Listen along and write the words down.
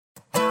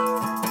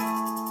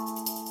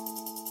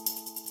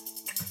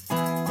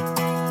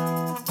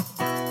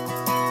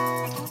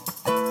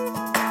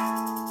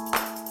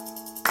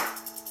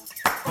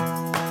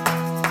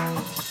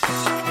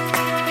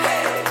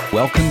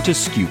Welcome to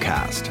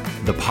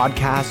SKUcast, the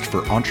podcast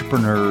for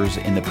entrepreneurs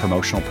in the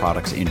promotional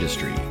products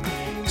industry.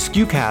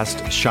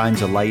 SKUcast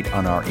shines a light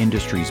on our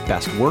industry's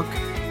best work,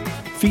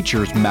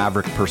 features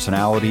maverick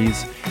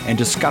personalities, and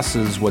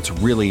discusses what's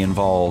really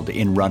involved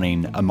in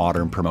running a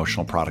modern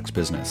promotional products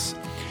business.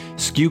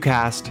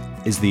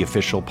 SKUcast is the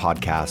official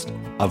podcast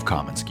of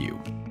commonsku.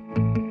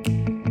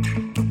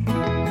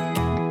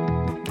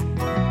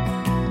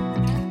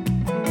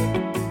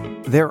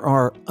 There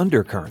are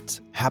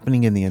undercurrents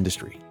happening in the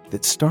industry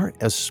that start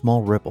as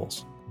small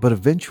ripples, but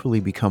eventually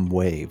become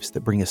waves that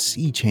bring a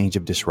sea change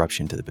of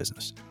disruption to the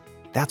business.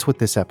 That's what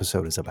this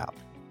episode is about.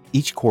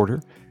 Each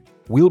quarter,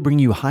 we'll bring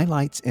you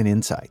highlights and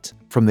insights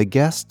from the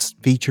guests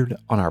featured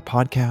on our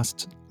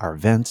podcasts, our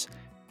events,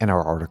 and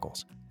our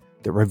articles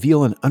that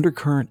reveal an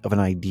undercurrent of an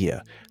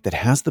idea that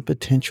has the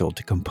potential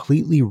to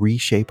completely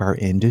reshape our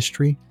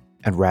industry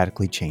and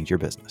radically change your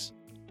business.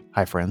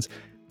 Hi, friends.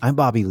 I'm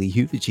Bobby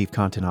Lehew, the Chief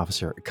Content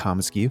Officer at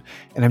commonsku,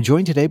 and I'm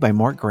joined today by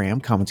Mark Graham,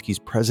 commonsku's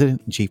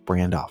President and Chief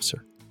Brand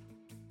Officer.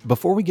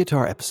 Before we get to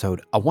our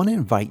episode, I want to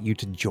invite you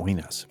to join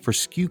us for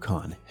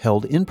SKUCon,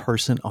 held in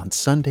person on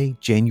Sunday,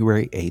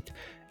 January 8th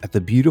at the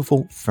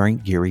beautiful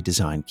Frank Gehry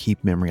designed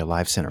Keep Memory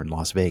Alive Center in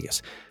Las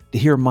Vegas, to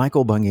hear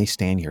Michael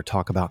Bungay-Stanier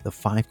talk about the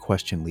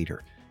 5-question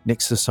leader, Nick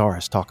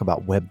Cesaris talk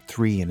about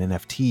Web3 and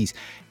NFTs,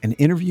 and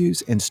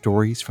interviews and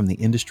stories from the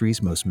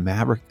industry's most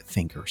maverick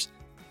thinkers.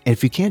 And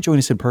if you can't join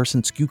us in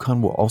person, SKUCon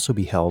will also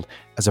be held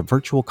as a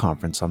virtual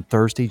conference on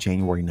Thursday,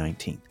 January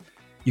 19th.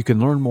 You can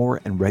learn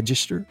more and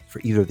register for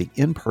either the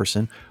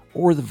in-person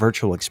or the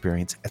virtual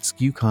experience at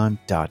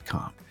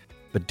SKUCon.com.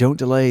 But don't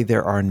delay,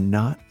 there are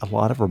not a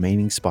lot of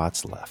remaining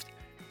spots left.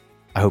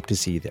 I hope to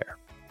see you there.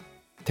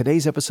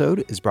 Today's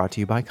episode is brought to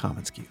you by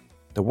commonsku,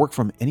 the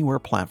work-from-anywhere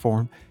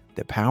platform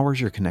that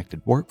powers your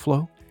connected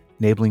workflow,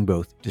 enabling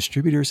both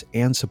distributors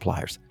and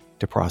suppliers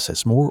to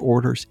process more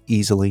orders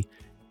easily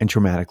and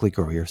dramatically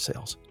grow your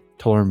sales.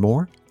 To learn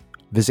more,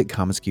 visit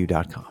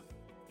commonsku.com.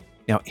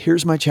 Now,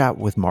 here's my chat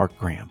with Mark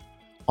Graham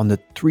on the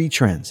 3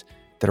 trends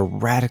that are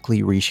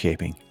radically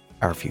reshaping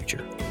our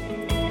future.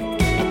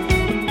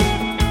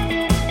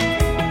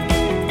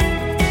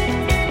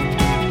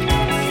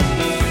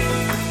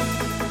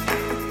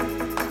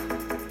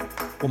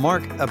 Well,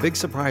 Mark, a big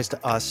surprise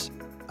to us,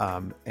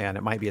 and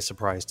it might be a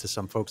surprise to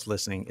some folks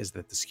listening, is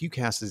that the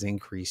SKUcast has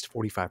increased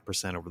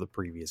 45% over the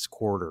previous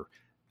quarter.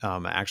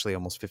 Actually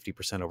almost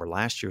 50% over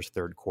last year's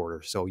third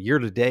quarter. So year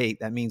to date,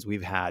 that means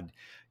we've had,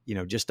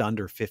 just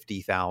under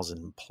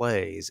 50,000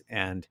 plays.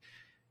 And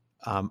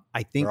I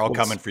think they're all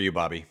coming for you,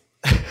 Bobby.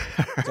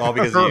 It's all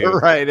because of you.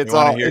 Right. They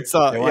want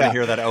to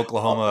hear that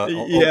Oklahoma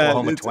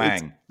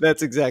twang.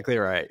 That's exactly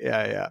right.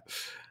 Yeah.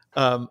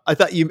 I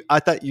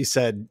thought you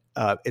said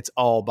it's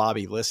all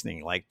Bobby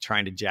listening, like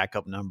trying to jack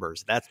up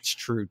numbers. That's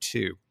true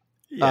too.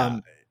 Yeah.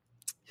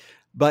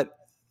 But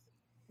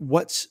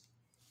what's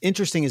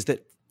interesting is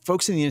that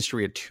folks in the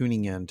industry are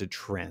tuning in to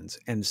trends,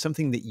 and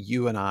something that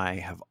you and I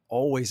have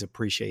always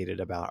appreciated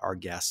about our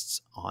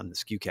guests on the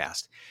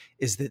SKUcast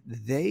is that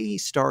they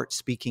start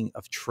speaking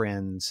of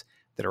trends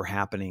that are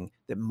happening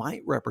that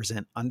might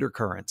represent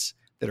undercurrents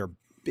that are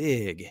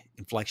big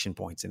inflection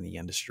points in the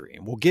industry.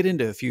 And we'll get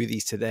into a few of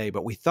these today,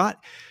 but we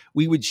thought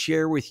we would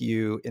share with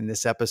you in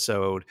this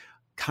episode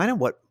kind of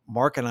what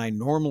Mark and I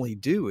normally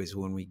do is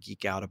when we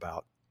geek out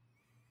about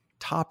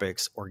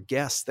topics or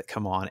guests that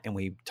come on and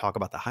we talk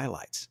about the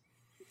highlights.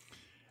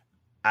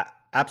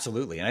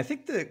 Absolutely. And I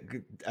think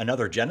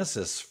another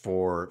genesis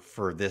for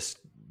this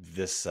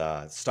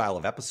style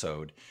of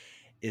episode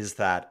is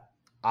that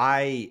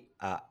I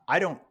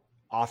don't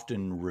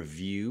often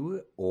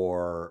review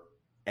or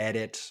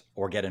edit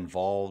or get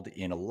involved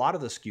in a lot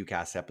of the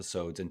SKUcast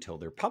episodes until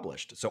they're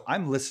published. So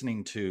I'm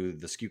listening to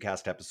the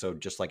SKUcast episode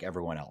just like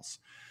everyone else.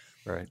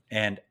 Right.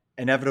 And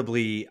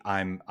inevitably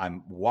I'm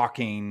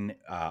walking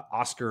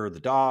Oscar the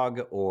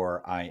dog,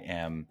 or I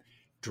am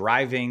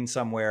driving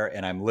somewhere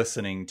and I'm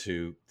listening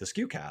to the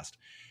SKUcast.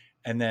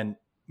 And then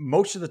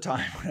most of the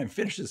time when I'm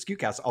finished the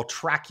SKUcast, I'll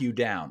track you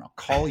down. I'll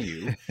call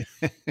you.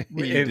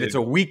 If it's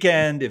a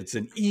weekend, if it's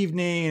an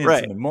evening,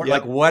 right. It's in the morning,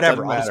 like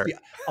whatever.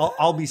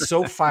 I'll be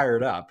so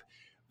fired up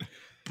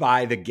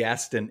by the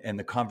guest and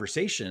the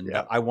conversation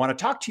that I want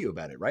to talk to you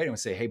about it. Right. And I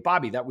say, hey,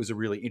 Bobby, that was a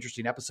really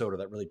interesting episode, or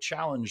that really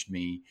challenged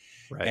me.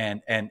 Right.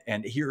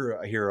 And here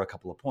are a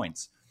couple of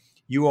points.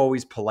 You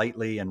always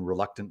politely and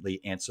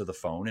reluctantly answer the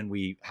phone, and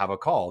we have a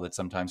call that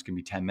sometimes can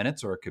be 10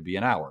 minutes or it could be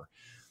an hour.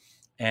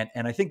 And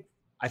I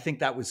think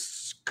that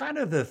was kind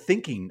of the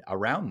thinking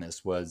around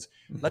this was,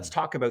 let's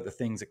talk about the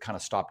things that kind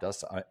of stopped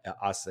us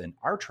in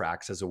our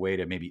tracks as a way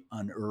to maybe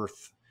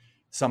unearth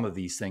some of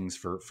these things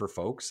for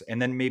folks.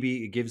 And then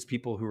maybe it gives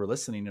people who are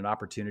listening an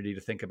opportunity to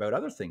think about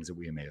other things that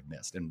we may have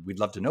missed. And we'd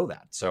love to know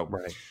that. So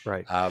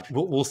right.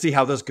 We'll see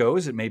how this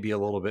goes. It may be a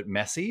little bit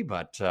messy,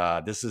 but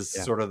this is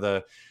sort of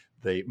the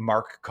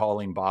Mark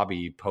calling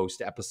Bobby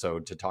post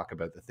episode to talk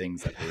about the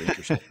things that were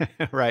interesting.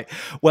 Right.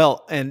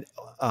 Well, and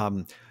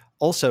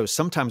also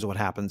sometimes what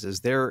happens is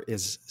there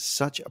is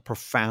such a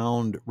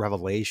profound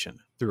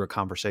revelation through a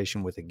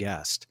conversation with a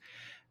guest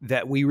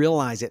that we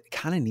realize it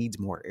kind of needs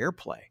more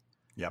airplay.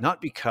 Yep.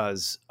 Not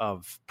because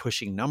of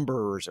pushing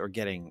numbers or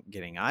getting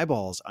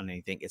eyeballs on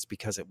anything. It's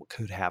because it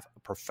could have a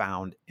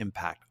profound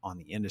impact on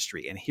the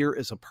industry. And here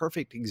is a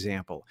perfect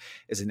example,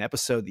 is an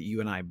episode that you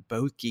and I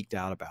both geeked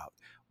out about,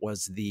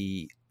 was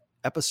the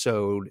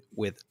episode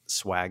with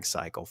Swag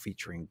Cycle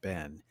featuring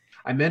Ben.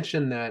 I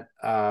mentioned that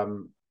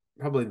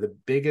probably the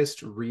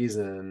biggest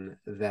reason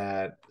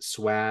that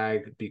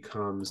swag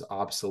becomes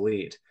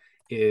obsolete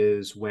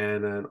is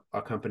when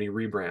a company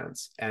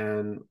rebrands.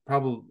 And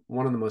probably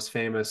one of the most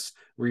famous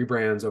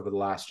rebrands over the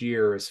last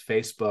year is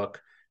Facebook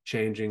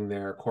changing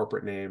their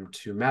corporate name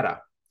to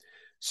Meta.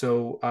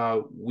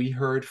 So we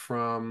heard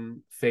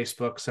from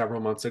Facebook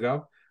several months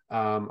ago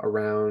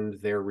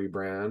around their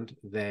rebrand.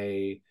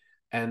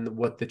 And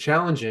what the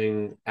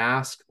challenging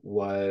ask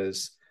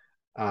was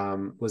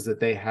that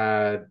they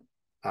had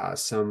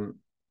some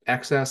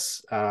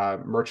excess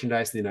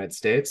merchandise in the United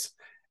States,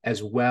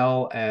 as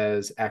well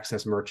as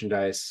excess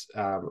merchandise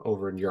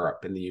over in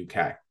Europe, in the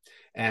UK.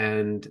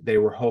 And they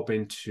were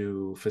hoping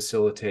to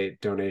facilitate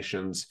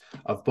donations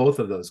of both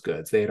of those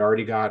goods. They had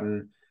already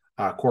gotten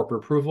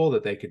corporate approval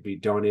that they could be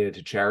donated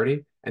to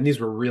charity. And these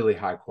were really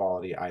high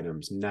quality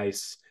items,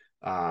 nice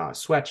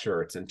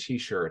sweatshirts and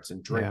t-shirts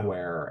and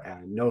drinkware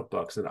and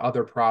notebooks and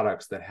other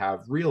products that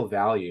have real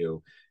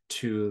value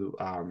to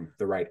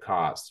the right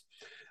cause.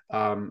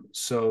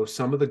 So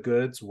some of the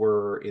goods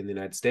were in the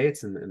United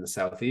States and in the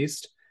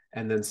Southeast,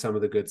 and then some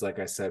of the goods, like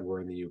I said,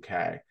 were in the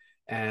UK.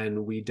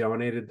 And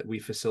we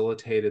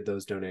facilitated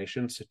those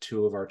donations to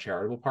two of our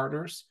charitable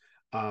partners.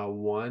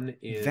 One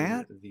in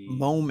that the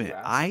moment,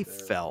 US, I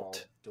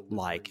felt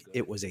like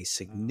it was a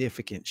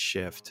significant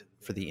shift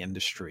for the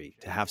industry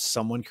to have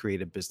someone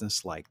create a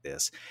business like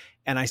this.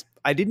 And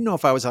I didn't know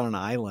if I was on an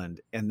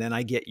island, and then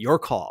I get your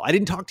call. I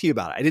didn't talk to you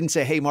about it. I didn't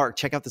say, hey, Mark,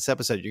 check out this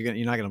episode. You're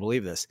not going to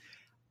believe this.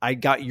 I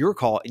got your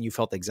call and you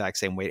felt the exact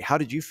same way. How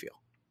did you feel?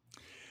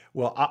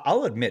 Well,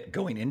 I'll admit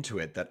going into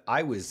it that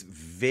I was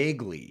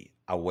vaguely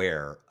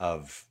aware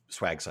of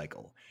Swag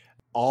Cycle.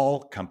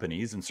 All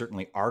companies, and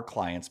certainly our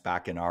clients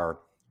back in our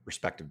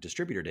respective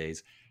distributor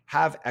days,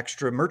 have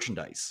extra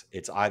merchandise.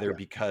 It's either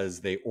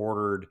because they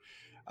ordered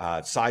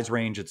size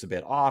range it's a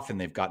bit off and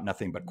they've got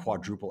nothing but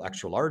quadruple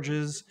extra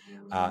larges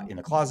in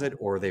the closet,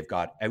 or they've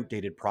got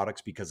outdated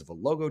products because of a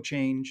logo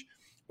change,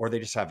 or they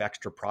just have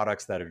extra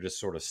products that are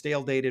just sort of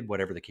stale dated,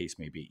 whatever the case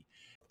may be.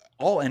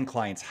 All end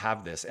clients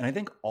have this. And I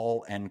think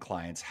all end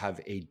clients have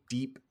a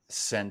deep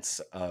sense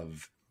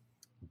of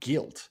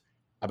guilt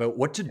about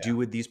what to do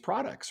with these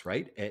products,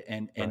 right?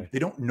 And they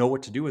don't know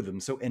what to do with them.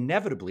 So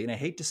inevitably, and I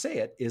hate to say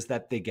it, is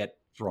that they get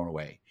thrown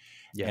away.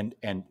 Yeah.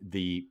 And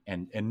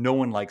no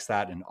one likes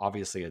that. And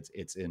obviously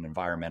it's an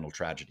environmental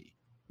tragedy.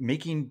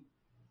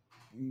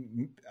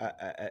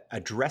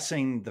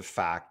 Addressing the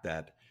fact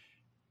that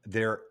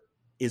there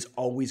is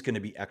always going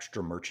to be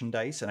extra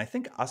merchandise. And I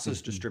think us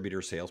as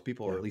distributor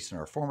salespeople, or at least in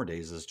our former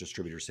days as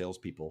distributor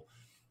salespeople,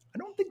 I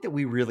don't think that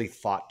we really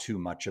thought too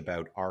much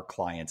about our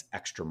clients'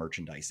 extra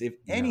merchandise. If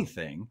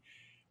anything,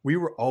 we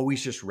were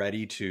always just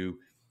ready to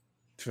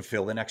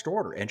fulfill the next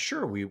order. And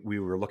sure, we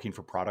were looking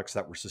for products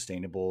that were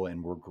sustainable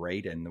and were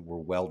great and were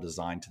well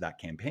designed to that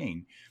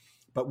campaign.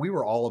 But we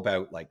were all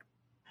about like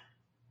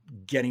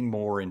getting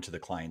more into the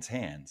client's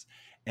hands.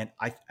 And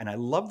I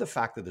love the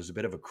fact that there's a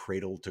bit of a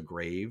cradle to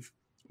grave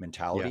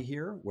mentality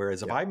here.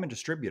 Whereas if I'm a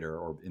distributor,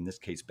 or in this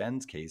case,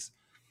 Ben's case,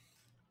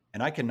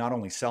 and I can not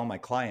only sell my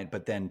client,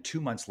 but then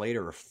 2 months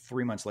later or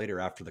 3 months later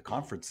after the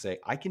conference say,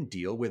 I can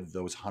deal with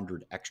those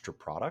 100 extra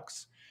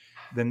products,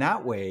 then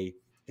that way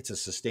it's a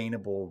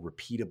sustainable,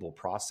 repeatable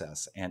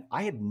process. And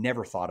I had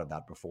never thought of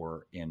that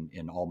before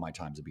in all my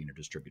times of being a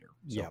distributor.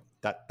 So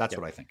that's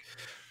what I think.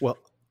 Well,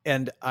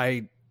 and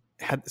I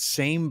had the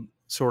same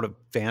sort of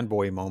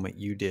fanboy moment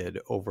you did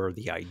over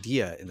the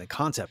idea and the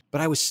concept,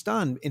 but I was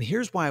stunned. And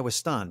here's why I was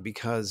stunned,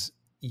 because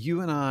you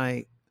and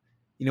I,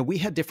 we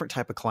had different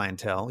type of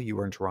clientele. You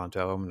were in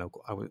Toronto.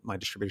 My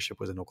distributorship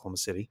was in Oklahoma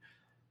City.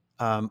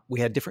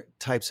 We had different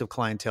types of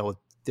clientele with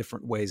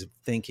different ways of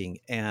thinking.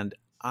 And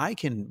I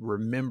can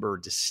remember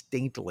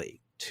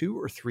distinctly 2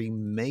 or 3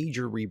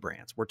 major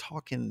rebrands. We're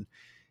talking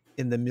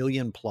in the $1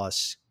 million+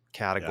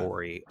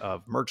 category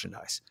of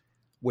merchandise,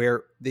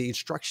 where the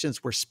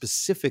instructions were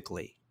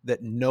specifically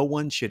that no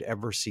one should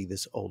ever see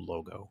this old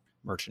logo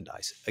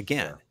merchandise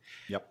again. Sure.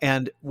 Yep.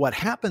 And what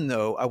happened,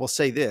 though, I will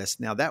say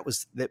this. Now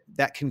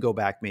that can go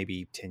back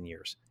maybe 10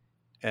 years.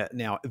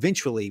 Now,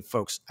 eventually,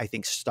 folks, I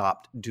think,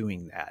 stopped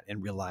doing that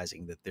and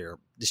realizing that they're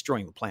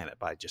destroying the planet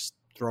by just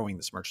throwing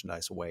this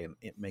merchandise away and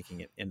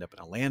making it end up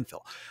in a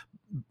landfill.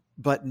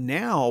 But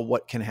now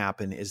what can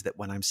happen is that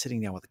when I'm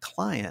sitting down with a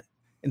client,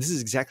 and this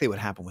is exactly what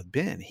happened with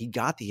Ben. He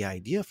got the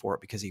idea for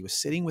it because he was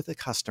sitting with a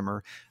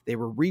customer. They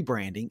were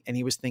rebranding, and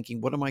he was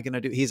thinking, what am I going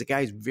to do? He's a guy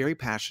who's very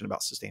passionate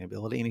about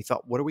sustainability, and he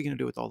thought, what are we going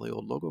to do with all the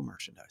old logo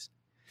merchandise?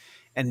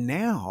 And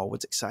now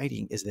what's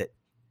exciting is that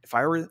if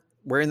I were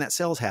wearing that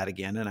sales hat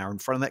again and I'm in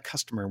front of that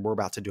customer and we're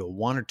about to do a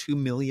 $1 or $2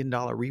 million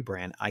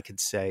rebrand, I could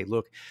say,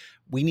 look,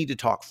 we need to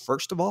talk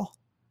first of all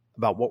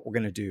about what we're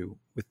going to do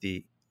with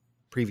the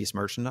previous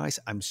merchandise.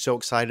 I'm so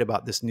excited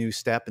about this new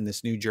step and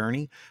this new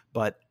journey,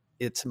 but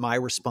it's my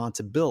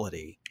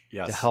responsibility to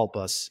Yes. help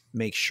us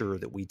make sure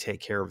that we take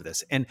care of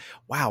this. And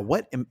wow,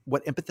 what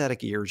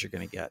empathetic ears you're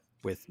going to get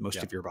with most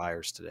Yeah. of your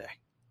buyers today.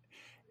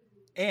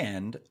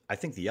 And I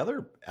think the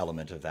other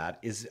element of that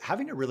is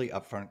having a really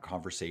upfront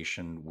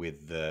conversation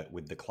with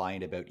the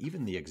client about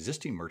even the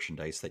existing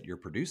merchandise that you're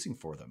producing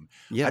for them.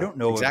 I Yeah, don't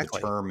know if the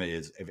exactly. term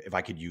is if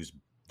I could use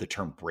the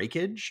term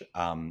breakage.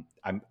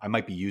 I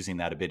might be using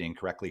that a bit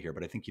incorrectly here,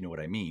 but I think you know what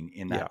I mean.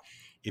 In Yeah. that,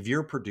 if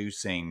you're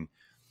producing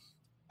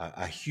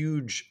a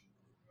huge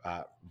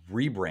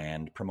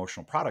rebrand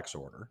promotional products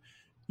order,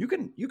 you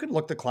can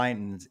look the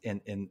client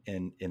in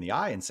the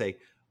eye and say,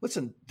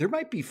 listen, there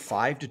might be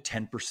 5 to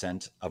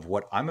 10% of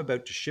what I'm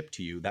about to ship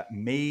to you that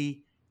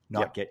may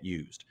not Yep. get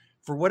used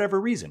for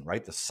whatever reason,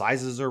 right? The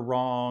sizes are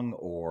wrong,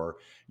 or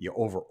you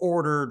over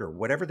ordered, or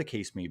whatever the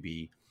case may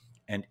be.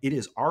 And it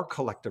is our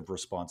collective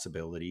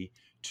responsibility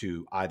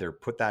to either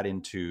put that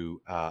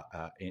into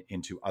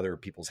other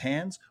people's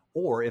hands,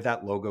 or if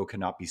that logo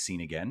cannot be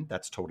seen again,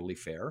 that's totally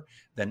fair.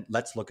 Then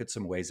let's look at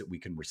some ways that we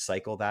can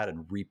recycle that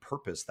and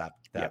repurpose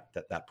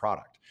that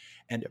product.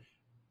 And Yep.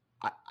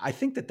 I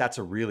think that that's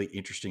a really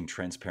interesting,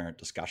 transparent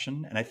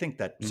discussion. And I think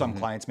that some Mm-hmm.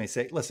 clients may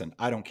say, listen,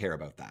 I don't care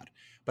about that.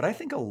 But I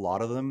think a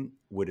lot of them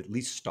would at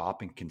least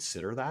stop and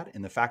consider that.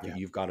 And the fact Yeah. that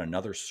you've got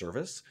another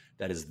service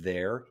that is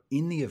there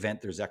in the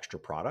event there's extra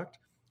product.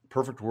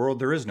 Perfect world,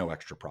 there is no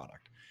extra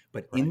product.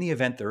 But in Right. the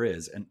event there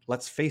is, and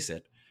let's face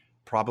it,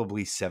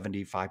 probably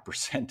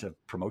 75% of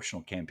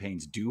promotional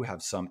campaigns do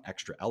have some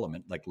extra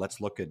element. Like, let's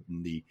look at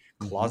the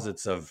Mm-hmm.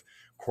 closets of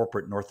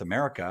corporate North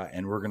America,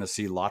 and we're going to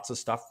see lots of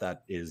stuff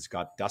that is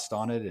got dust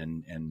on it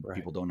and Right.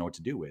 people don't know what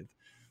to do with.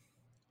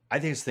 I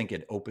just think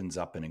it opens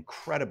up an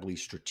incredibly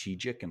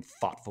strategic and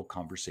thoughtful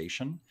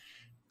conversation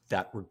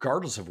that,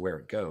 regardless of where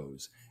it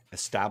goes,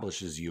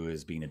 establishes you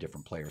as being a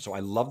different player. So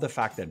I love the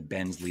fact that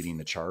Ben's leading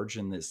the charge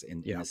in this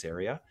in Yeah. this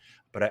area,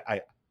 but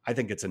I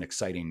think it's an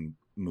exciting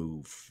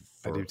move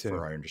I do for too.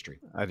 our industry.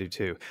 I do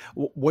too.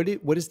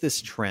 What is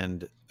this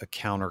trend a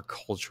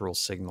countercultural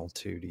signal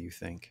to, do you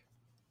think?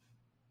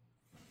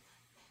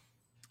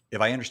 If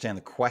I understand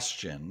the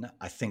question,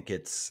 I think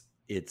it's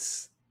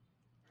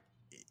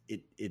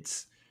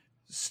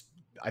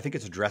I think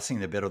it's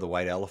addressing a bit of the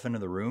white elephant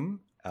in the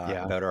room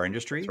Yeah, about our that's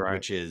industry, right.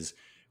 which is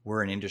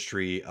we're an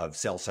industry of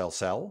sell, sell,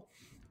 sell.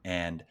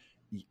 And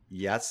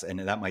yes, and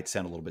that might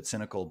sound a little bit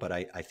cynical, but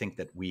I think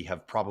that we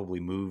have probably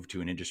moved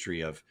to an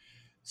industry of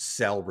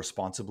sell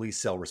responsibly,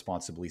 sell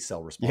responsibly, sell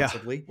Yeah,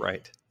 responsibly,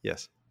 right.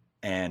 Yes.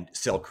 and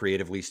sell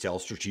creatively, sell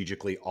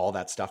strategically, all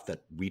that stuff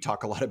that we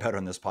talk a lot about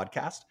on this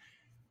podcast.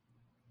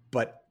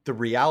 But the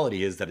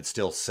reality is that it's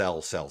still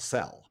sell, sell,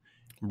 sell.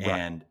 Right.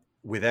 And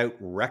without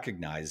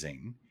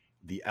recognizing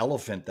the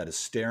elephant that is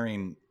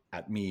staring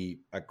at me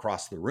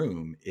across the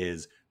room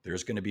is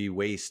there's going to be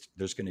waste,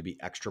 there's going to be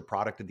extra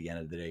product at the end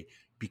of the day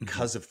Mm-hmm.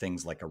 because of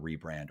things like a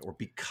rebrand, or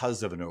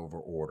because of an over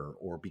order,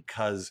 or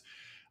because,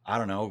 I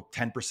don't know,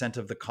 10%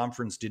 of the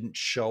conference didn't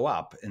show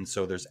up and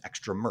so there's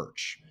extra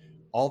merch,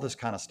 all this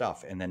kind of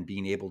stuff. And then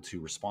being able to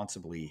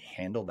responsibly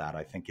handle that,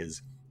 I think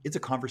it's a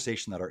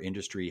conversation that our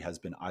industry has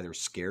been either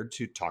scared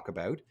to talk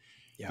about,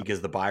 Yeah.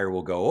 because the buyer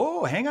will go,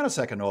 oh, hang on a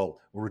second, we'll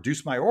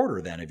reduce my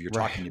order then if you're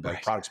Right. talking about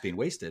Right. products being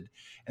wasted.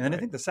 And then I Right.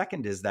 think the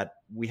second is that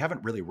we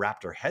haven't really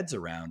wrapped our heads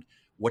around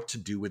what to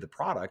do with the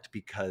product,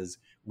 because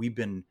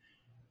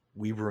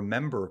we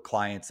remember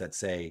clients that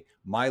say,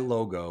 my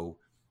logo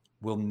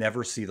will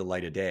never see the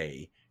light of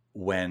day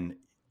when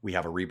we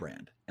have a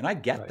rebrand. And I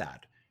get Right.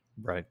 that.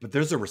 Right. But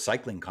there's a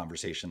recycling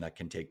conversation that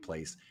can take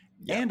place.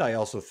 Yeah. And I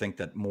also think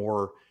that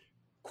more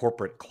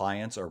corporate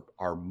clients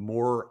are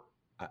more,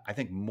 I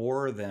think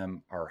more of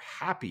them are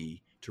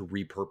happy to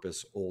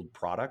repurpose old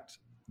product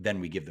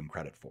than we give them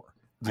credit for.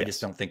 I just Yes.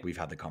 don't think we've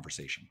had the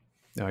conversation.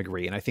 No, I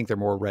agree. And I think they're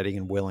more ready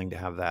and willing to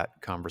have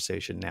that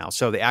conversation now.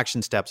 So the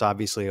action steps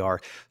obviously are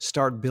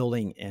start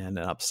building in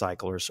an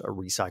upcycle or a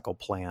recycle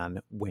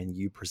plan when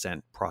you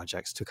present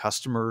projects to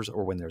customers,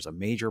 or when there's a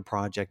major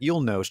project.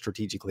 You'll know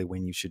strategically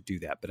when you should do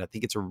that. But I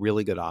think it's a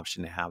really good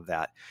option to have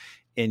that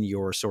in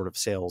your sort of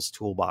sales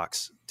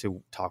toolbox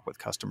to talk with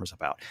customers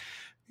about.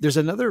 There's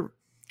another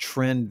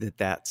trend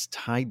that's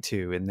tied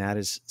to, and that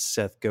is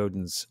Seth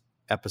Godin's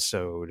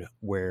episode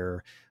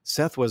where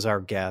Seth was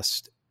our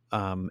guest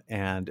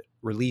and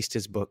released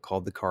his book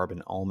called The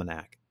Carbon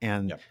Almanac.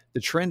 And Yep. the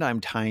trend I'm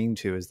tying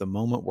to is the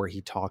moment where he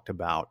talked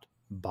about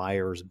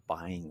buyers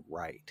buying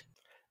right.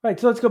 Right.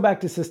 So let's go back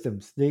to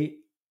systems. The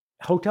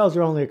hotels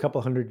are only a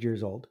couple hundred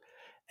years old.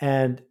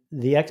 And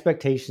the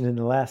expectation in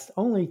the last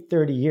only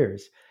 30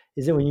 years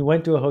is that when you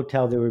went to a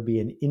hotel, there would be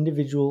an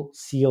individual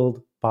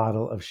sealed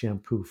bottle of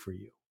shampoo for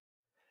you.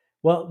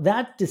 Well,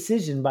 that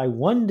decision by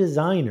one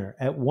designer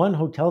at one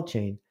hotel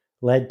chain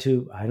led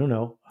to, I don't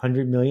know,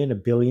 100 million, a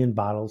billion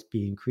bottles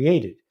being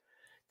created.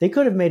 They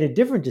could have made a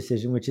different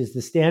decision, which is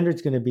the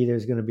standard's going to be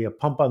there's going to be a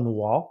pump on the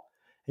wall,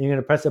 and you're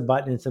going to press a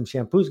button and some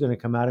shampoo is going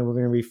to come out, and we're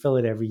going to refill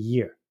it every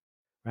year,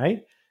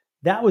 right?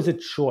 That was a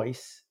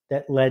choice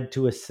that led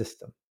to a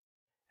system.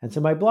 And so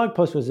my blog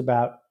post was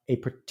about a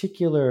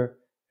particular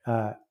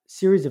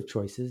series of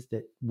choices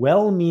that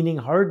well-meaning,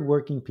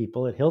 hardworking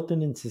people at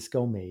Hilton and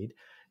Cisco made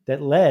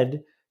that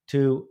led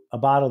to a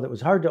bottle that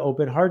was hard to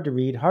open, hard to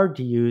read, hard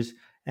to use,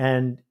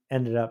 and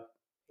ended up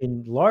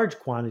in large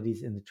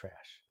quantities in the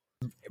trash.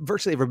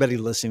 Virtually everybody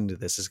listening to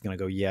this is going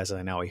to go, yes,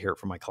 I know, I hear it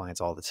from my clients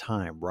all the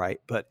time, right?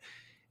 But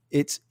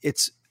it's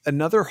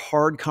another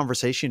hard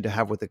conversation to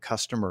have with a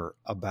customer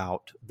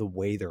about the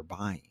way they're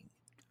buying.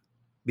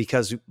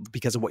 Because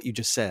of what you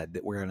just said,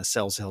 that we're in a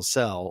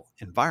sell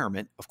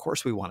environment. Of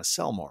course, we want to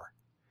sell more,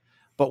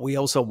 but we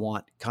also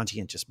want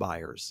conscientious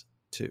buyers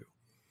too.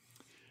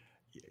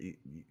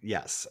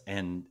 Yes,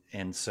 and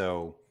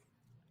so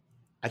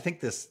I think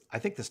this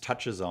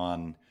touches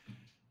on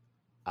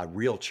a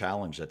real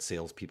challenge that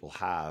salespeople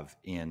have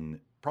in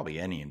probably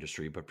any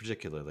industry, but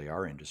particularly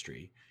our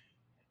industry,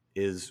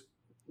 is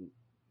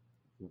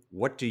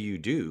what do you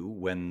do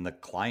when the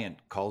client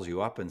calls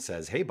you up and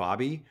says, "Hey,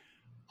 Bobby,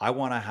 I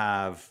want to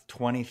have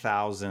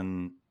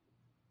 20,000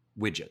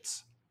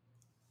 widgets."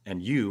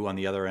 And you on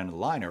the other end of the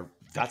line are,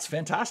 "That's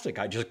fantastic.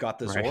 I just got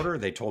this order.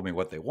 They told me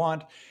what they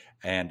want."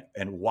 And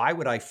why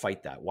would I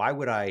fight that? Why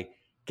would I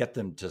get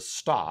them to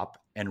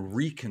stop and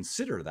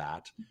reconsider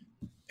that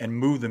and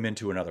move them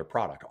into another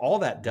product? All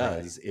that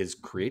does is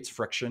creates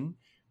friction,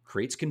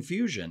 creates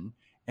confusion,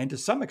 and to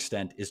some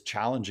extent is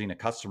challenging a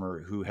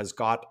customer who has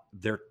got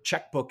their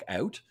checkbook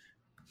out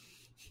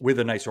with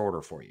a nice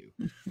order for you.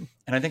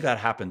 And I think that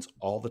happens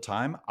all the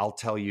time. I'll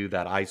tell you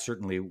that I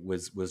certainly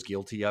was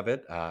guilty of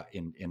it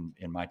in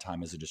my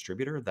time as a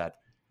distributor.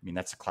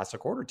 That's a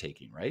classic order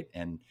taking, right?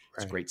 And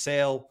it's a great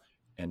sale,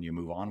 and you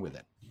move on with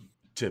it.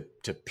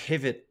 To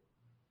pivot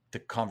the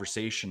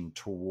conversation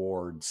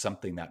toward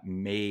something that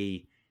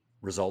may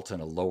result in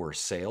a lower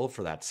sale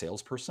for that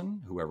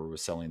salesperson, whoever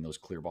was selling those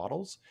clear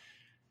bottles,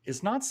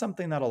 is not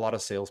something that a lot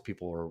of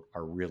salespeople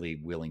are really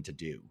willing to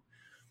do,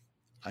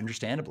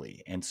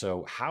 understandably. And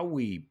so how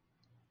we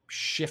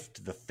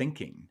shift the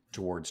thinking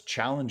towards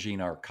challenging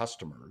our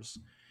customers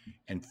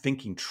and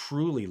thinking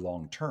truly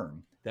long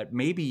term, that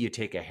maybe you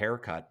take a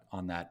haircut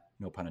on that,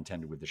 no pun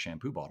intended, with the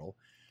shampoo bottle,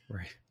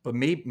 but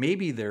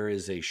maybe there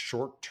is a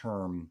short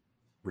term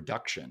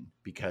reduction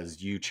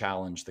because you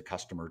challenge the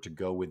customer to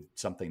go with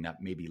something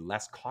that may be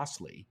less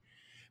costly,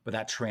 but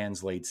that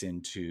translates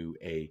into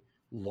a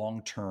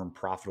long term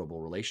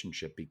profitable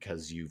relationship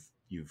because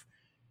you've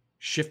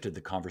shifted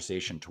the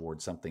conversation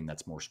towards something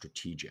that's more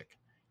strategic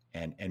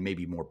and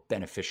maybe more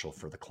beneficial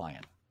for the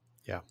client.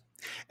 Yeah.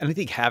 And I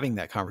think having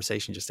that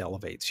conversation just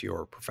elevates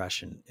your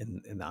profession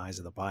in the eyes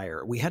of the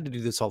buyer. We had to do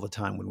this all the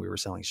time when we were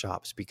selling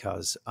shops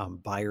because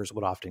buyers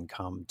would often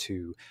come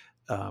to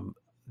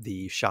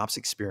the shop's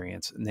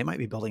experience, and they might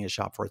be building a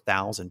shop for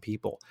 1,000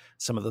 people.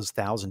 Some of those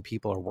 1,000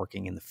 people are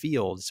working in the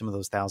field. Some of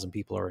those 1,000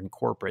 people are in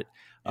corporate,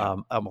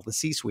 the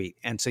C-suite.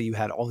 And so you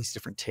had all these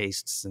different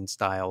tastes and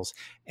styles.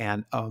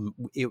 And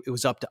it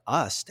was up to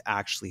us to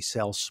actually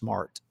sell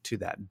smart to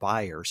that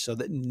buyer so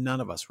that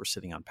none of us were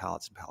sitting on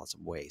pallets and pallets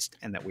of waste,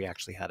 and that we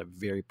actually had a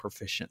very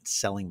proficient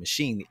selling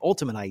machine. The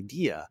ultimate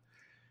idea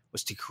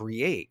was to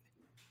create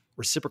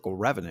reciprocal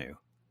revenue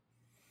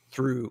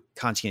through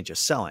conscientious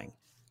selling.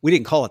 We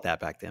didn't call it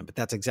that back then, but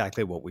that's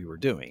exactly what we were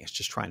doing. It's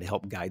just trying to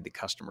help guide the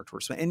customer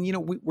towards. And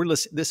we're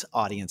listening. This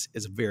audience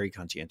is very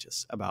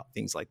conscientious about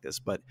things like this,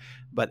 but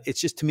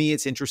it's just, to me,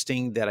 it's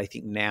interesting that I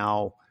think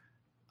now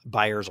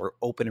buyers are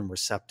open and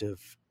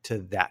receptive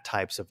to that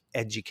types of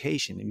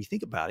education. And you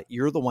think about it,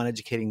 you're the one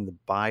educating the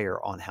buyer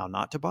on how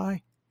not to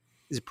buy.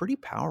 Is pretty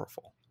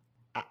powerful.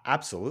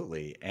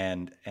 Absolutely,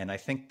 and I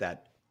think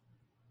that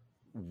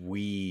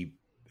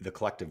the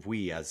collective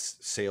we as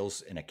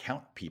sales and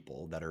account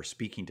people that are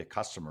speaking to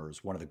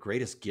customers, one of the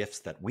greatest gifts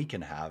that we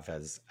can have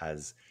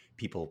as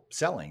people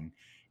selling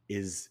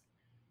is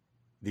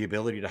the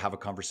ability to have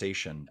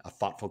a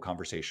thoughtful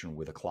conversation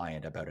with a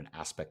client about an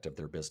aspect of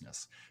their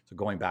business. So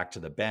going back to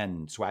the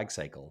Ben swag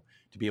cycle,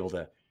 to be able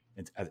to,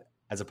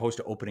 as opposed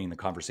to opening the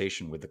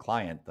conversation with the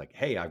client, like,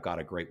 "Hey, I've got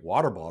a great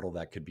water bottle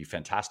that could be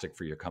fantastic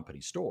for your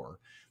company store."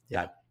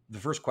 Yeah. That the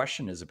first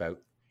question is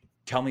about,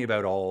 tell me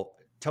about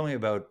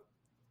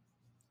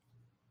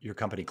your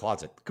company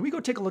closet. Can we go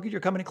take a look at your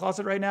company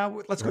closet right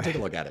now? Let's go take a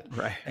look at it.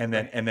 And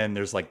then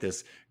there's like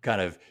this kind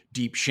of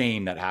deep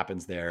shame that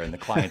happens there, and the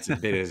client's a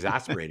bit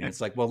exasperating.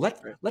 It's like, well,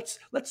 let's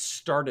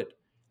start it.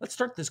 Let's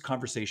start this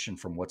conversation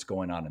from what's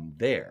going on in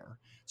there,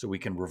 so we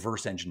can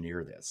reverse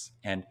engineer this.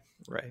 And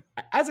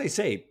as I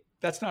say,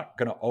 that's not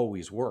going to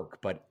always work,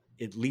 but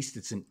at least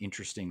it's an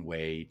interesting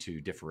way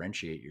to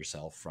differentiate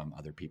yourself from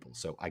other people.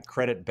 So I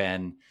credit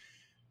Ben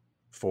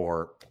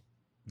for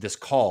this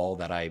call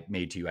that I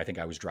made to you. I think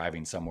I was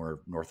driving somewhere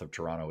north of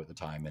Toronto at the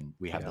time, and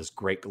we had this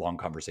great long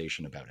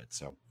conversation about it.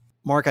 So,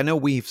 Mark, I know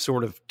we've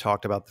sort of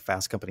talked about the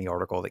Fast Company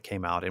article that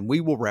came out, and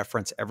we will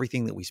reference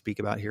everything that we speak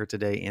about here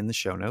today in the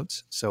show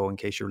notes. So in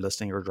case you're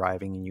listening or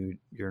driving and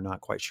you're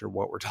not quite sure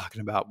what we're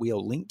talking about,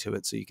 we'll link to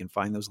it so you can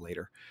find those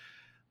later.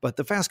 But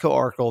the Fast Co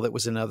article, that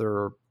was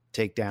another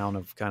takedown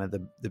of kind of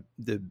the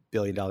 $1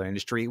 billion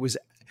industry. It was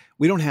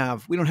we don't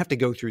have to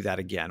go through that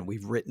again.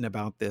 We've written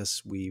about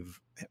this. We've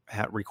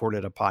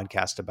recorded a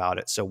podcast about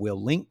it. So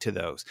we'll link to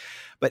those.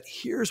 But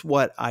here's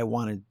what I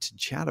wanted to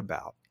chat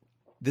about.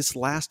 This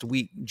last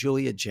week,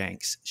 Julia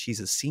Jenks, she's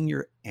a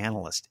senior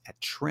analyst at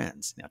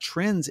Trends. Now,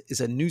 Trends is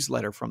a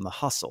newsletter from The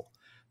Hustle.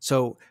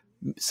 So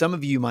some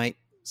of you might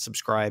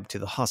subscribe to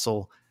The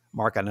Hustle.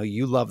 Mark, I know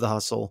you love The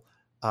Hustle.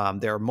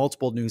 There are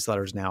multiple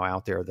newsletters now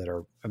out there that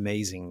are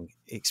amazing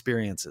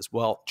experiences.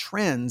 Well,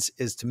 Trends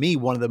is, to me,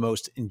 one of the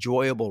most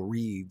enjoyable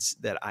reads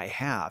that I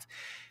have.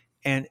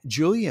 And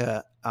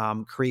Julia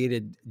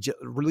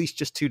released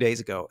just 2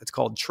 days ago. It's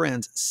called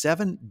Trends,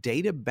 7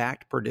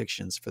 Data-Backed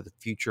Predictions for the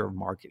Future of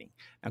Marketing.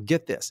 Now,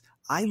 get this.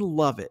 I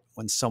love it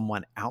when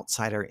someone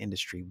outside our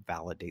industry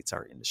validates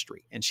our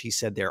industry. And she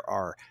said there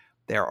are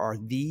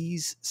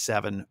these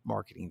 7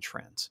 marketing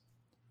trends.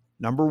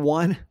 Number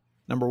one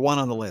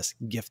on the list,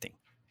 gifting.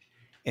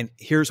 And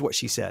here's what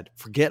she said.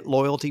 Forget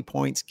loyalty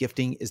points.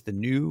 Gifting is the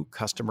new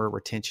customer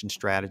retention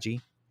strategy.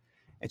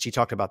 And she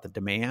talked about the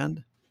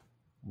demand,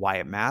 why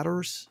it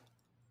matters,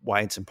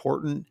 why it's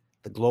important.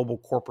 The global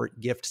corporate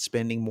gift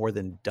spending more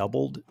than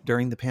doubled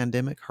during the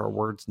pandemic. Her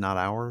words, not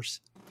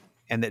ours.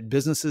 And that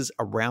businesses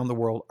around the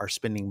world are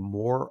spending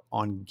more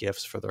on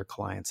gifts for their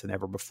clients than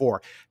ever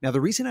before. Now, the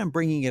reason I'm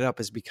bringing it up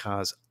is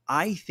because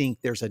I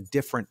think there's a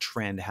different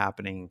trend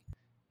happening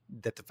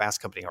that the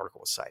Fast Company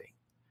article was citing.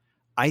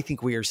 I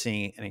think we are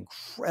seeing an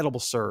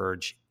incredible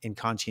surge in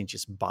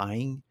conscientious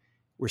buying.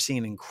 We're seeing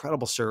an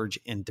incredible surge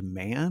in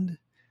demand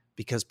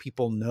because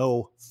people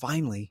know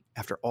finally,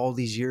 after all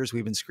these years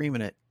we've been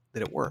screaming it,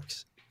 that it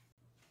works.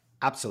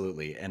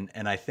 Absolutely. And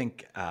I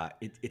think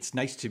it's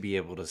nice to be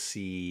able to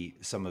see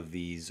some of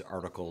these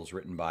articles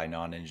written by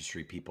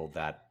non-industry people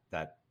that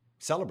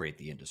celebrate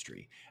the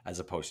industry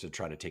as opposed to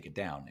try to take it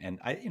down. And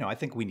I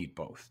think we need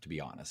both, to be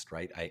honest,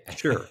 right?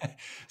 Sure.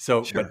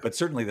 So, Sure. But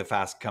certainly the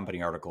Fast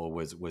Company article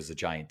was a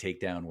giant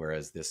takedown,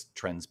 whereas this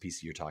Trends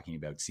piece you're talking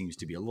about seems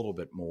to be a little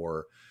bit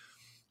more,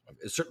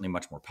 certainly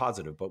much more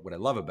positive. But what I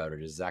love about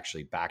it is it's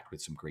actually backed with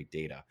some great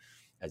data,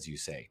 as you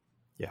say.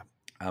 Yeah.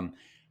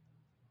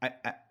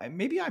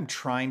 Maybe I'm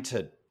trying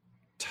to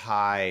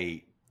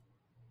tie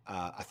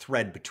a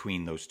thread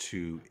between those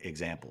two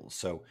examples.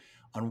 So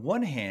on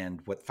one hand,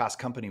 what Fast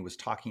Company was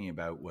talking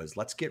about was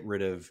let's get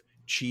rid of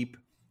cheap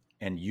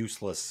and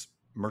useless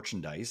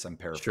merchandise. I'm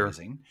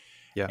paraphrasing.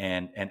 Sure.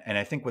 Yeah. And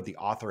I think what the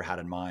author had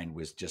in mind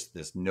was just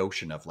this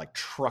notion of like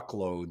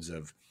truckloads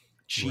of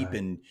cheap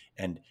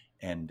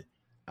and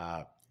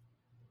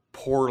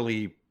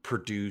poorly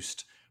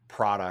produced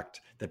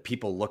product that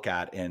people look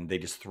at and they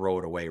just throw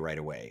it away right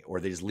away, or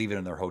they just leave it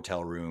in their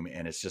hotel room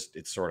and it's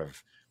sort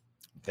of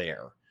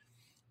there,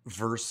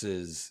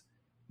 versus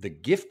the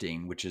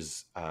gifting, which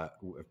is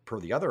per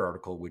the other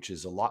article, which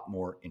is a lot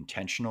more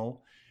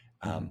intentional.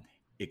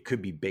 It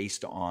could be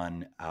based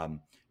on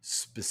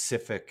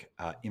specific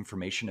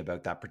information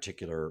about that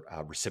particular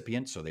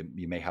recipient. So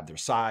you may have their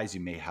size,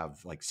 you may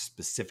have like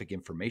specific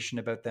information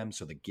about them.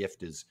 So the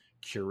gift is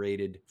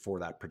curated for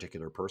that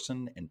particular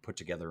person and put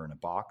together in a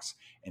box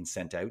and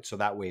sent out. So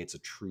that way it's a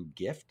true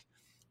gift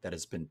that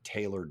has been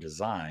tailor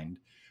designed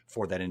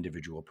for that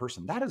individual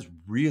person. That is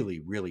really,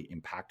 really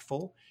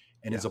impactful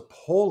and is a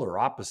polar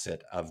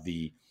opposite of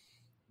the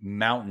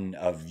mountain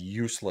of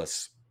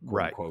useless,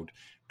 quote unquote,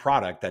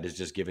 product that is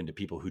just given to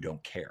people who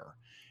don't care.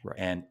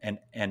 Right.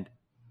 And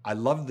I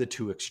love the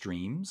two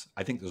extremes.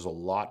 I think there's a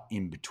lot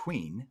in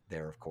between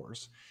there, of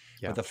course.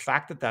 Yeah. But the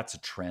fact that that's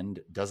a trend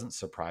doesn't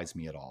surprise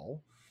me at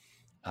all.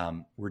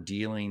 We're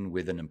dealing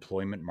with an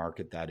employment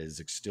market that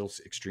is still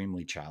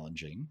extremely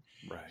challenging.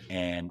 Right.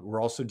 And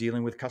we're also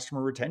dealing with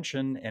customer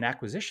retention and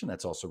acquisition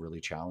that's also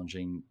really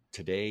challenging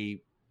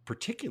today,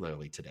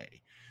 particularly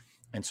today.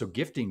 And so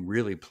gifting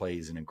really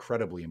plays an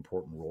incredibly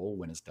important role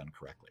when it's done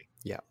correctly.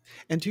 Yeah.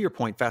 And to your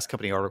point, Fast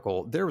Company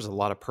article, there was a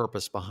lot of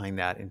purpose behind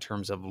that in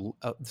terms of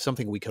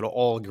something we could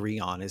all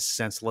agree on is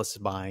senseless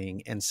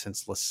buying and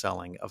senseless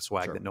selling of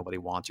swag that nobody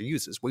wants or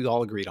uses. We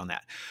all agreed on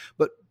that.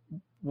 But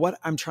what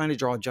I'm trying to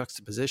draw a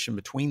juxtaposition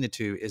between the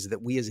two is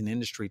that we as an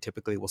industry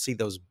typically will see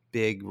those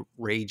big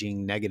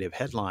raging negative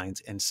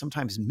headlines and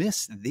sometimes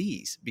miss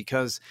these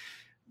because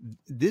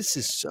this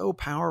is so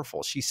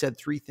powerful. She said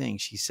 3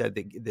 things. She said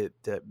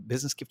that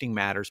business gifting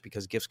matters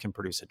because gifts can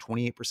produce a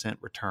 28%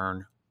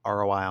 return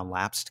ROI on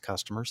lapsed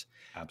customers.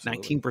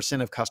 Absolutely.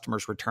 19% of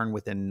customers return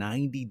within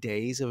 90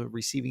 days of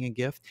receiving a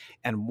gift,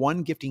 and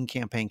one gifting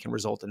campaign can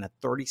result in a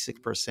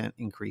 36%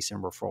 increase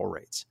in referral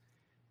rates.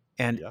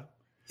 And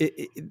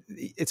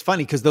it's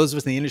funny because those of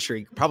us in the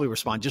industry probably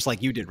respond just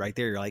like you did right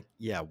there. You're like,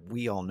 yeah,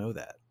 we all know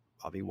that.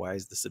 Bobby, why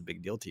is this a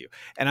big deal to you?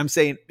 And I'm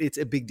saying it's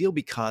a big deal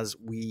because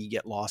we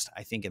get lost,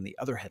 I think, in the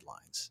other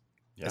headlines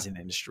as an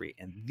industry.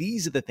 And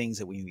these are the things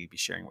that we need to be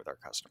sharing with our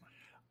customer.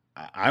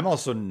 I'm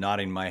also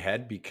nodding my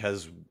head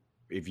because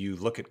if you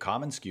look at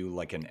commonsku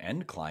like an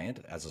end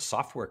client as a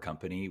software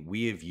company,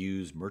 we have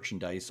used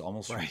merchandise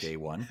almost from day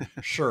one.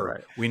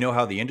 Sure, we know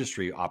how the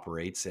industry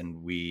operates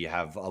and we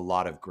have a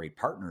lot of great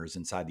partners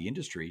inside the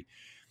industry,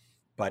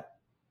 but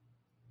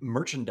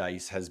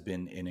merchandise has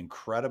been an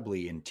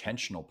incredibly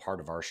intentional part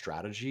of our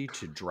strategy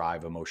to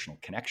drive emotional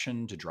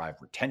connection, to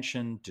drive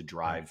retention, to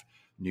drive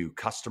new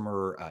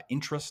customer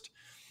interest.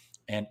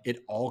 And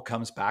it all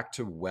comes back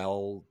to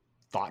well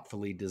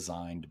thoughtfully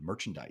designed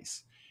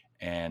merchandise.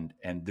 And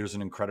there's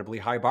an incredibly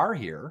high bar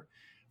here,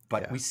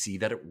 but we see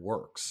that it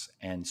works.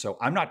 And so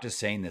I'm not just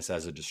saying this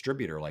as a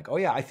distributor, like, oh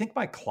yeah, I think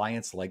my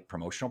clients like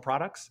promotional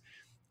products.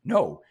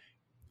 No,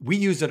 we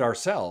use it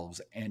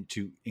ourselves and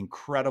to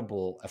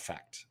incredible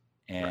effect.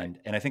 And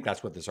I think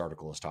that's what this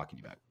article is talking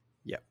about.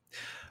 Yeah.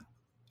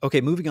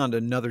 Okay, moving on to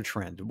another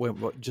trend.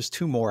 Just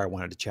two more I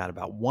wanted to chat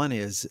about. One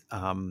is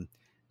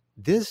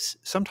this.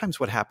 Sometimes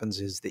what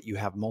happens is that you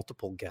have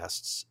multiple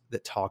guests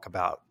that talk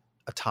about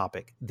a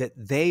topic that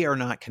they are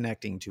not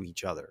connecting to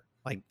each other.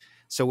 Like,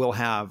 so we'll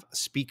have a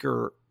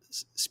speaker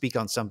speak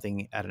on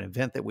something at an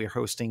event that we're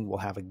hosting. We'll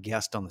have a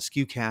guest on the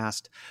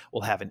SKUcast.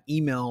 We'll have an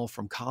email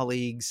from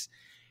colleagues.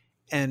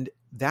 And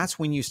that's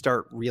when you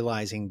start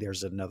realizing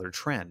there's another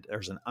trend.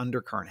 There's an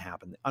undercurrent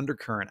happen. The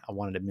undercurrent I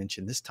wanted to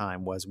mention this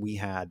time was we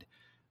had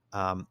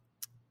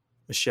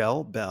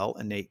Michelle Bell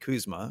and Nate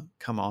Kuzma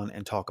come on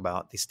and talk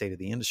about the state of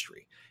the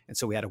industry. And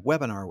so we had a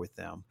webinar with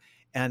them,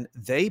 and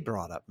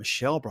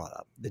Michelle brought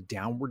up the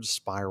downward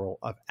spiral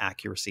of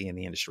accuracy in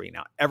the industry.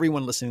 Now,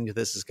 everyone listening to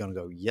this is going to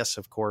go, yes,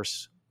 of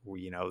course.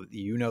 You know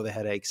the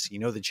headaches,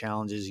 the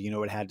challenges,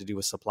 it had to do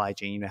with supply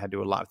chain, it had to do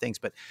with a lot of things.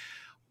 But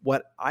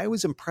what I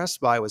was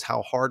impressed by was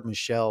how hard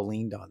Michelle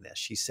leaned on this.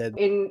 She said,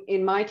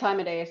 in my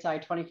time at ASI,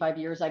 25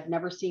 years, I've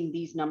never seen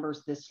these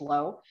numbers this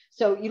low.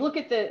 So you look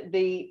at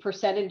the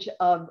percentage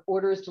of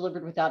orders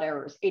delivered without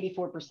errors,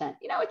 84%.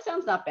 It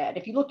sounds not bad.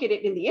 If you look at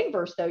it in the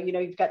inverse, though,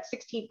 you've got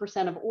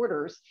 16% of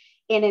orders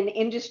in an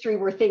industry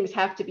where things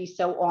have to be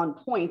so on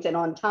point and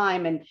on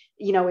time, and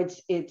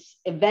it's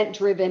event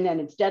driven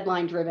and it's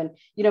deadline driven.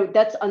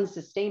 That's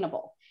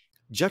unsustainable.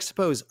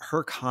 Juxtapose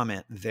her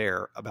comment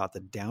there about the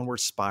downward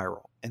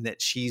spiral and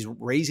that she's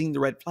raising the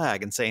red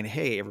flag and saying,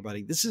 hey,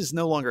 everybody, this is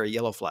no longer a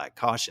yellow flag.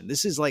 Caution.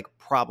 This is like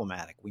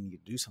problematic. We need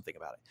to do something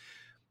about it.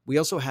 We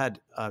also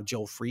had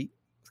Joel Freet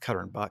with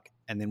Cutter and Buck.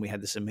 And then we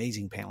had this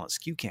amazing panel at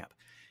SKU Camp.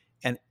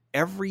 And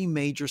every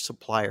major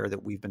supplier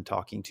that we've been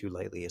talking to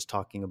lately is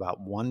talking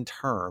about one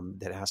term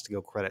that has to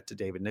go credit to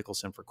David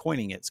Nicholson for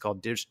coining it. It's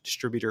called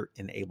distributor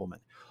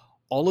enablement.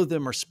 All of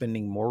them are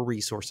spending more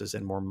resources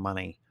and more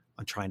money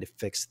on trying to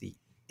fix the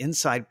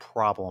inside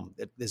problem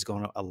that is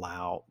going to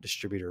allow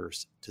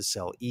distributors to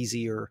sell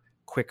easier,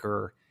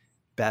 quicker,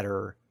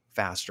 better,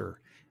 faster.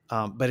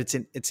 But it's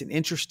an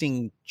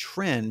interesting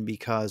trend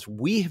because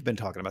we have been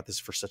talking about this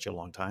for such a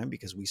long time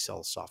because we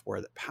sell software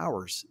that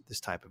powers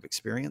this type of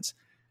experience.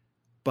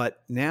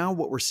 But now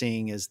what we're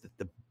seeing is that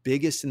the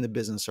biggest in the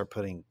business are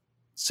putting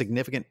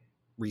significant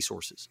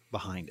resources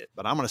behind it.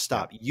 But I'm going to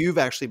stop. Yeah. You've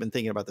actually been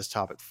thinking about this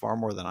topic far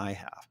more than I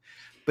have.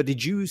 But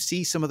did you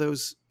see some of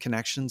those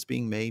connections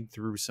being made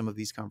through some of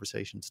these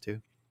conversations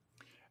too?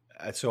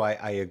 So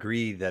I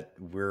agree that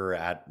we're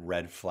at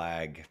red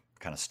flag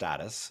kind of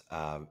status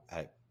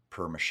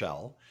per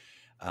Michelle.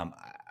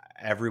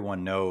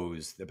 Everyone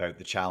knows about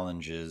the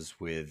challenges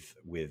with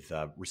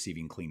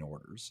receiving clean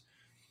orders,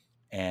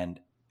 and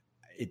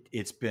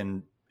it's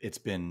been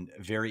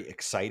very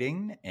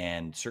exciting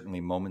and certainly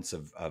moments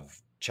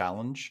of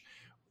challenge,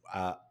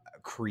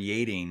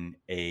 creating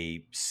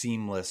a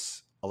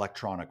seamless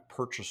electronic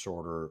purchase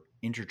order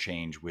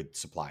interchange with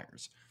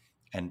suppliers.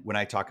 And when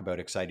I talk about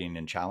exciting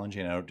and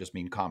challenging, I don't just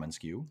mean Common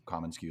SKU.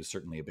 Common SKU is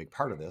certainly a big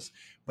part of this,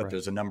 but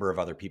there's a number of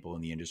other people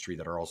in the industry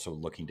that are also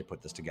looking to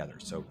put this together.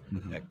 So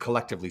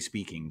collectively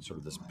speaking, sort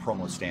of this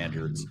promo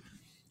standards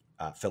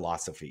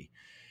philosophy.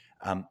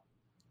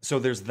 So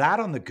there's that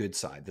on the good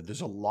side, that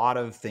there's a lot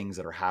of things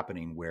that are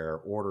happening where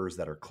orders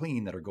that are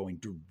clean that are going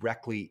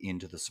directly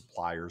into the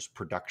supplier's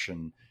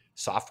production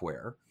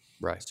software.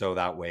 Right. So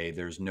that way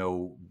there's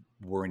no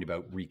worrying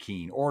about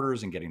rekeying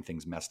orders and getting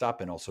things messed up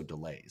and also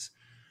delays.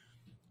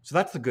 So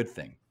that's the good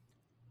thing.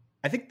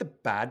 I think the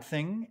bad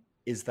thing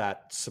is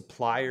that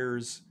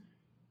suppliers,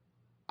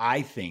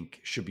 I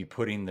think, should be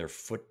putting their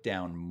foot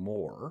down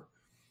more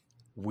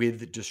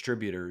with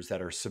distributors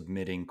that are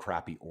submitting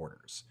crappy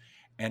orders.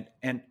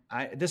 And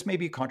this may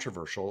be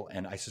controversial,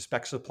 and I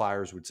suspect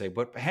suppliers would say,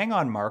 but hang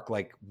on, Mark,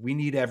 like we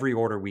need every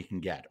order we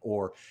can get.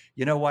 Or,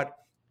 you know what?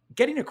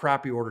 Getting a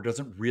crappy order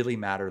doesn't really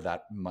matter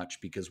that much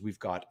because we've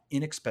got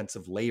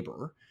inexpensive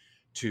labor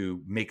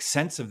to make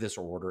sense of this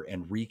order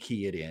and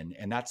rekey it in,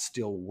 and that's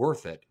still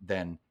worth it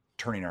than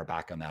turning our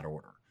back on that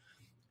order.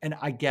 And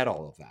I get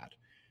all of that,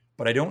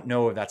 but I don't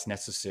know if that's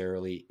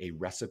necessarily a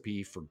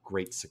recipe for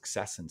great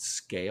success and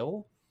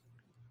scale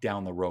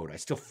down the road. I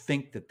still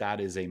think that that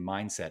is a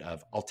mindset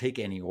of I'll take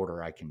any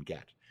order I can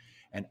get.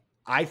 And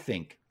I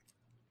think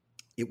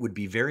it would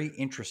be very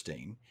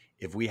interesting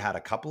if we had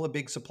a couple of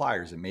big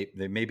suppliers, and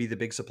they may be the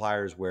big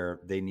suppliers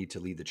where they need to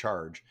lead the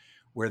charge,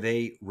 where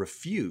they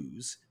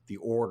refuse the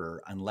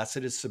order unless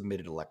it is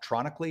submitted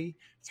electronically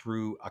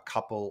through a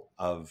couple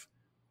of,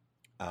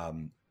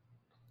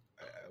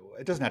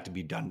 it doesn't have to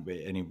be done by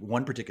any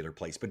one particular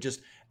place, but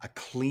just a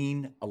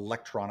clean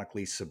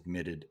electronically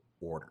submitted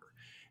order.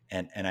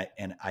 And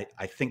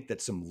I think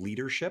that some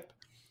leadership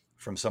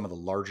from some of the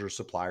larger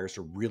suppliers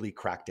to really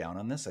crack down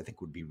on this, I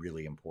think would be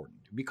really important.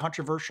 It'd be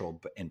controversial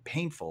and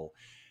painful,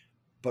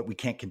 but we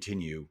can't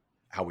continue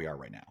how we are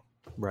right now.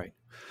 Right.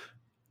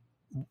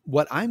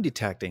 What I'm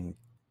detecting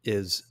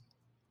is,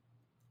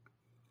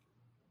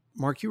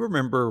 Mark, you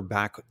remember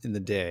back in the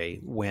day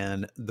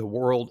when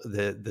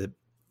the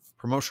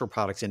promotional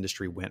products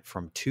industry went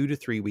from 2 to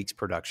 3 weeks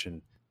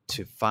production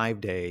to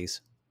 5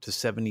 days to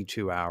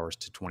 72 hours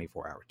to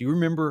 24 hours. Do you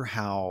remember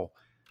how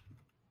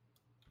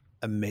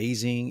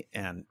amazing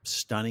and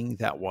stunning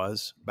that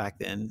was back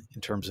then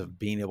in terms of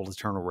being able to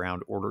turn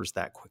around orders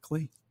that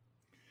quickly?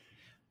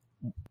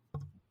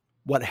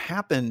 What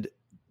happened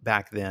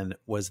back then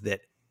was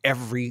that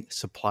every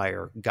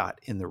supplier got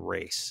in the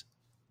race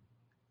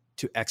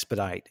to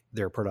expedite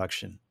their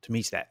production to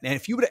meet that. And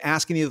if you would have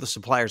asked any of the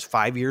suppliers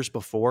 5 years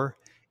before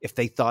if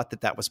they thought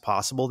that that was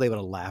possible, they would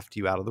have laughed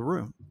you out of the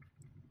room.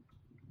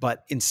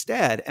 But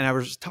instead, and I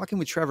was talking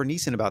with Trevor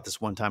Neeson about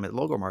this one time at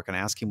Logomark and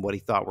asked him what he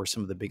thought were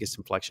some of the biggest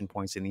inflection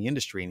points in the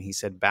industry. And he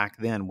said back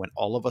then, when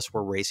all of us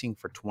were racing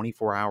for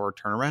 24-hour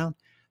turnaround,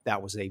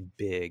 that was a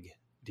big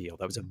deal.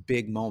 That was a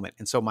big moment.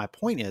 And so my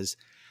point is,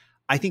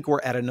 I think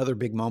we're at another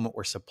big moment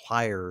where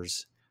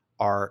suppliers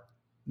are,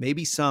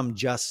 maybe some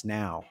just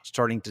now,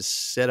 starting to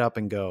sit up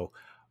and go,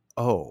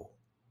 oh,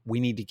 we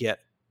need to get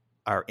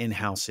our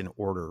in-house in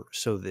order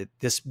so that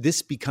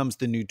this becomes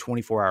the new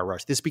 24-hour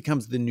rush. This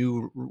becomes the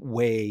new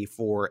way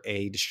for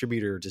a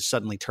distributor to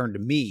suddenly turn to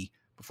me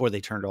before they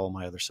turn to all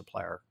my other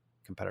supplier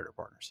competitor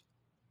partners.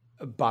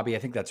 Bobby, I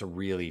think that's a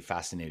really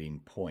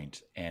fascinating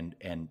point, and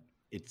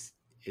it's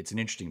an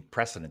interesting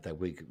precedent that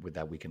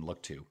we can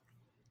look to.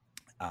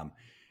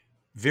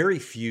 Very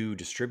few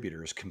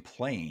distributors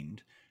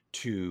complained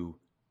to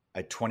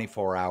a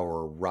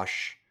 24-hour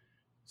rush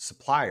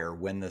supplier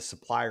when the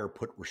supplier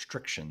put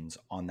restrictions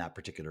on that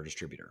particular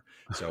distributor.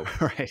 So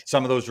right.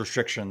 Some of those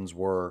restrictions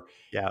were,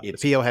 the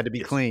PO had to be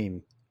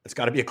clean. It's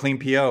got to be a clean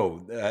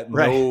PO.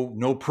 Right.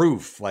 No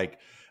proof, like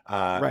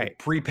right.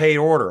 prepaid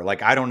order.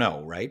 Like, I don't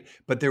know. Right.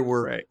 But there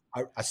were right.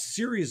 a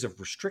series of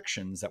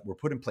restrictions that were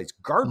put in place,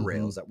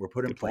 guardrails that were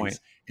put in place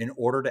in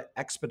order to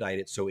expedite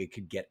it so it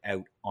could get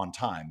out on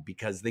time,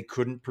 because they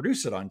couldn't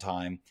produce it on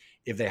time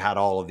if they had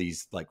all of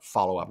these like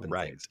follow-up and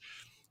things.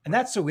 And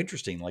that's so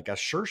interesting. Like a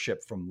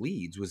SureShip from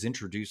Leeds was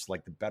introduced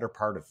like the better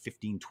part of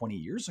 15, 20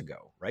 years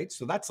ago, right?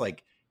 So that's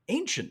like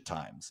ancient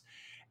times.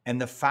 And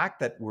the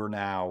fact that we're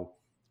now,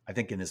 I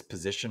think, in this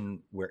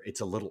position where it's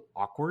a little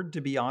awkward,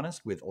 to be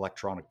honest, with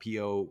electronic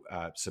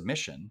PO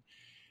submission,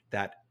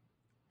 that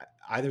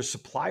either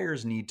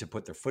suppliers need to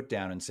put their foot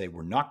down and say,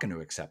 we're not going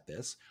to accept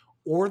this,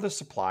 or the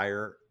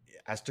supplier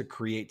has to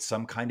create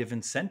some kind of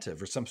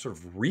incentive or some sort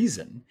of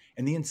reason.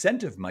 And the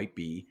incentive might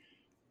be,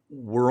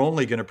 we're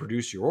only going to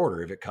produce your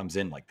order if it comes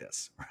in like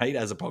this, right?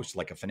 As opposed to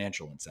like a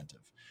financial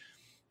incentive.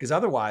 Because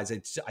otherwise,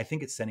 I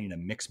think it's sending a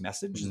mixed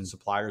message, and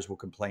suppliers will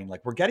complain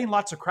like, we're getting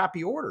lots of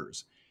crappy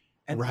orders.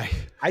 And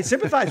I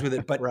sympathize with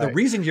it, but the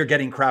reason you're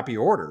getting crappy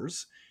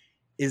orders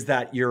is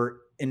that you're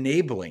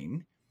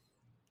enabling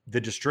the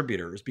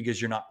distributors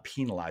because you're not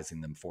penalizing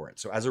them for it.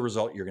 So as a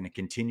result, you're going to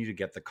continue to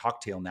get the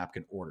cocktail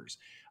napkin orders.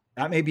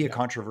 That may be a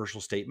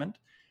controversial statement,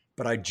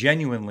 but I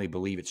genuinely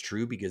believe it's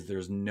true, because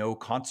there's no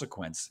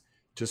consequence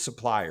to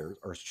suppliers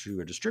or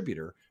to a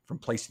distributor from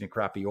placing a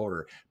crappy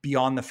order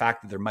beyond the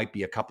fact that there might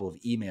be a couple of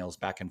emails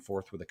back and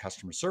forth with a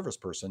customer service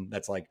person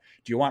that's like,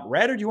 do you want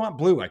red or do you want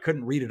blue? I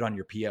couldn't read it on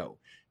your PO.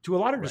 To a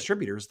lot of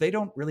distributors, they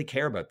don't really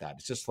care about that.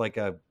 It's just like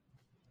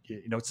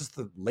it's just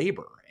the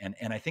labor.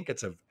 And I think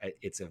it's a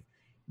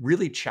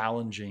really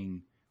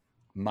challenging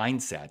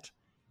mindset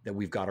that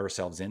we've got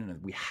ourselves in,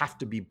 and we have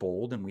to be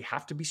bold and we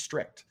have to be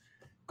strict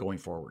going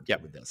forward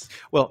with this.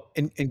 Well,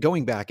 and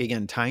going back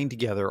again, tying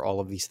together all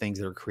of these things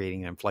that are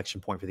creating an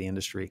inflection point for the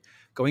industry,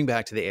 going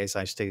back to the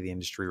ASI State of the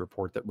Industry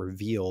report that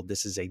revealed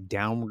this is a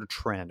downward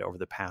trend over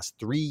the past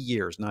 3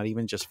 years, not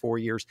even just 4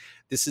 years.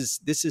 This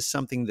is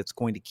something that's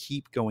going to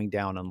keep going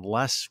down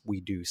unless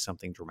we do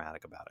something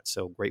dramatic about it.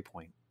 So great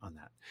point on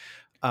that.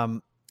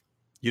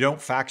 You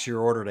don't fax your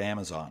order to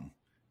Amazon.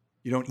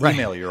 You don't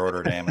email your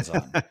order to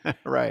Amazon.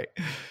 Right.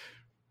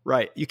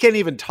 You can't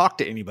even talk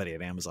to anybody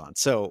at Amazon.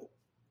 So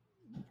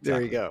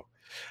there you go.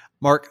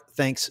 Mark,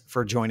 thanks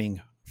for joining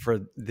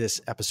for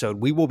this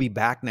episode. We will be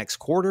back next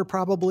quarter,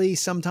 probably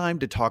sometime,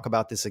 to talk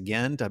about this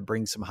again, to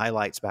bring some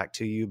highlights back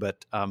to you.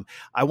 But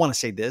I want to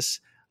say this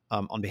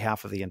on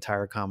behalf of the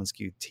entire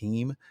commonsku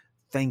team.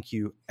 Thank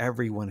you,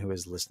 everyone who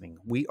is listening.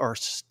 We are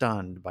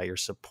stunned by your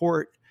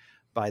support,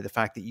 by the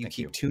fact that you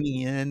keep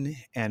tuning in,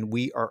 and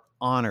we are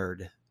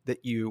honored that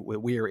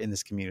we are in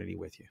this community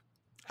with you.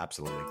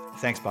 Absolutely.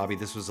 Thanks, Bobby.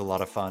 This was a lot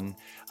of fun.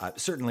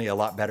 Certainly a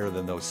lot better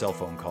than those cell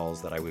phone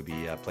calls that I would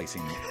be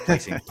placing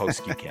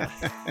post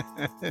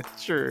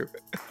SKUcast. True.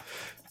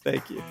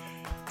 Thank you.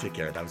 Take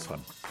care. That was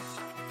fun.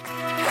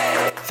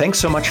 Thanks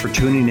so much for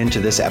tuning into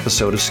this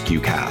episode of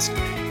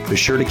SKUcast. Be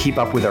sure to keep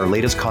up with our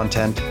latest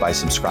content by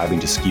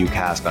subscribing to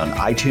SKUcast on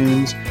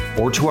iTunes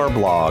or to our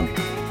blog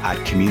at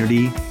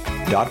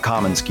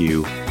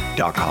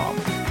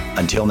community.commonsku.com.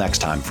 Until next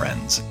time,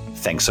 friends,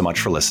 thanks so much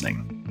for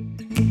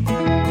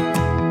listening.